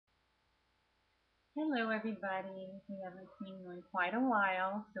Hello, everybody. We haven't seen you in quite a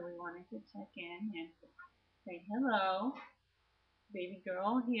while, so we wanted to check in and say hello. Baby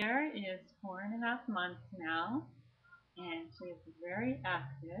girl here is 4.5 months now, and she is very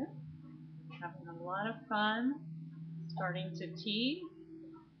active, having a lot of fun, starting to tea.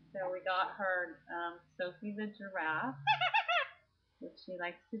 So we got her Sophie the giraffe, which she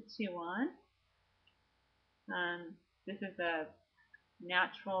likes to chew on. This is a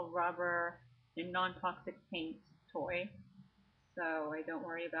natural rubber and non-toxic paint toy, so I don't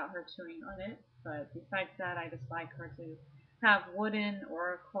worry about her chewing on it. But besides that, I just like her to have wooden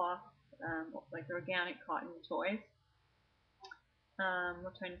or cloth, like organic cotton toys.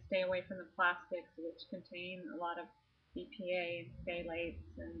 We're trying to stay away from the plastics, which contain a lot of BPA and phthalates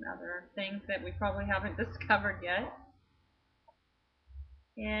and other things that we probably haven't discovered yet.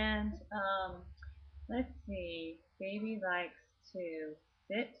 And let's see, baby likes to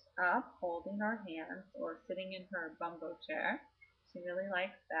sit up holding our hands or sitting in her bumbo chair. She really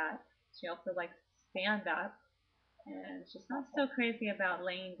likes that. She also likes to stand up, and she's not so crazy about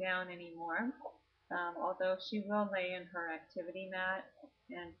laying down anymore. Although she will lay in her activity mat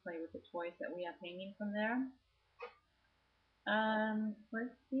and play with the toys that we have hanging from there.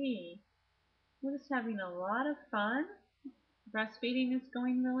 Let's see. We're just having a lot of fun. Breastfeeding is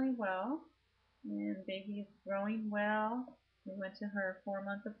going really well, and baby is growing well. We went to her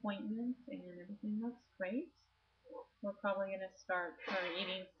 4-month appointment, and everything looks great. We're probably going to start her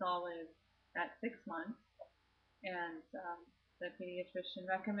eating solids at 6 months, and the pediatrician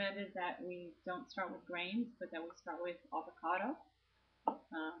recommended that we don't start with grains, but that we start with avocado.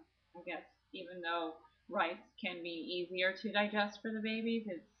 I guess even though rice can be easier to digest for the babies,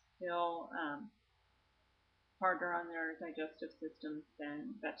 it's still harder on their digestive systems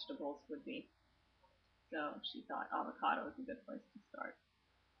than vegetables would be. So she thought avocado was a good place to start.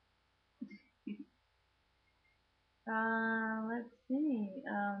 Let's see.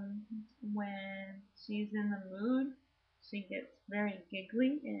 When she's in the mood, she gets very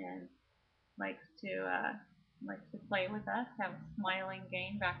giggly and likes to uh, likes to play with us, have a smiling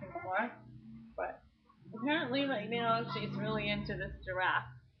game back and forth. But apparently, right now, she's really into this giraffe.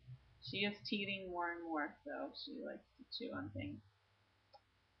 She is teething more and more, so she likes to chew on things.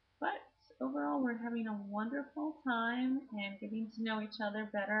 But overall, we're having a wonderful time and getting to know each other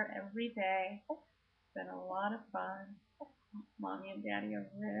better every day. It's been a lot of fun. Mommy and Daddy are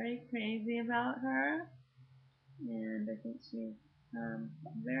very crazy about her, and I think she's a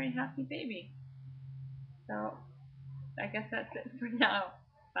very happy baby. So I guess that's it for now.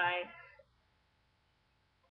 Bye.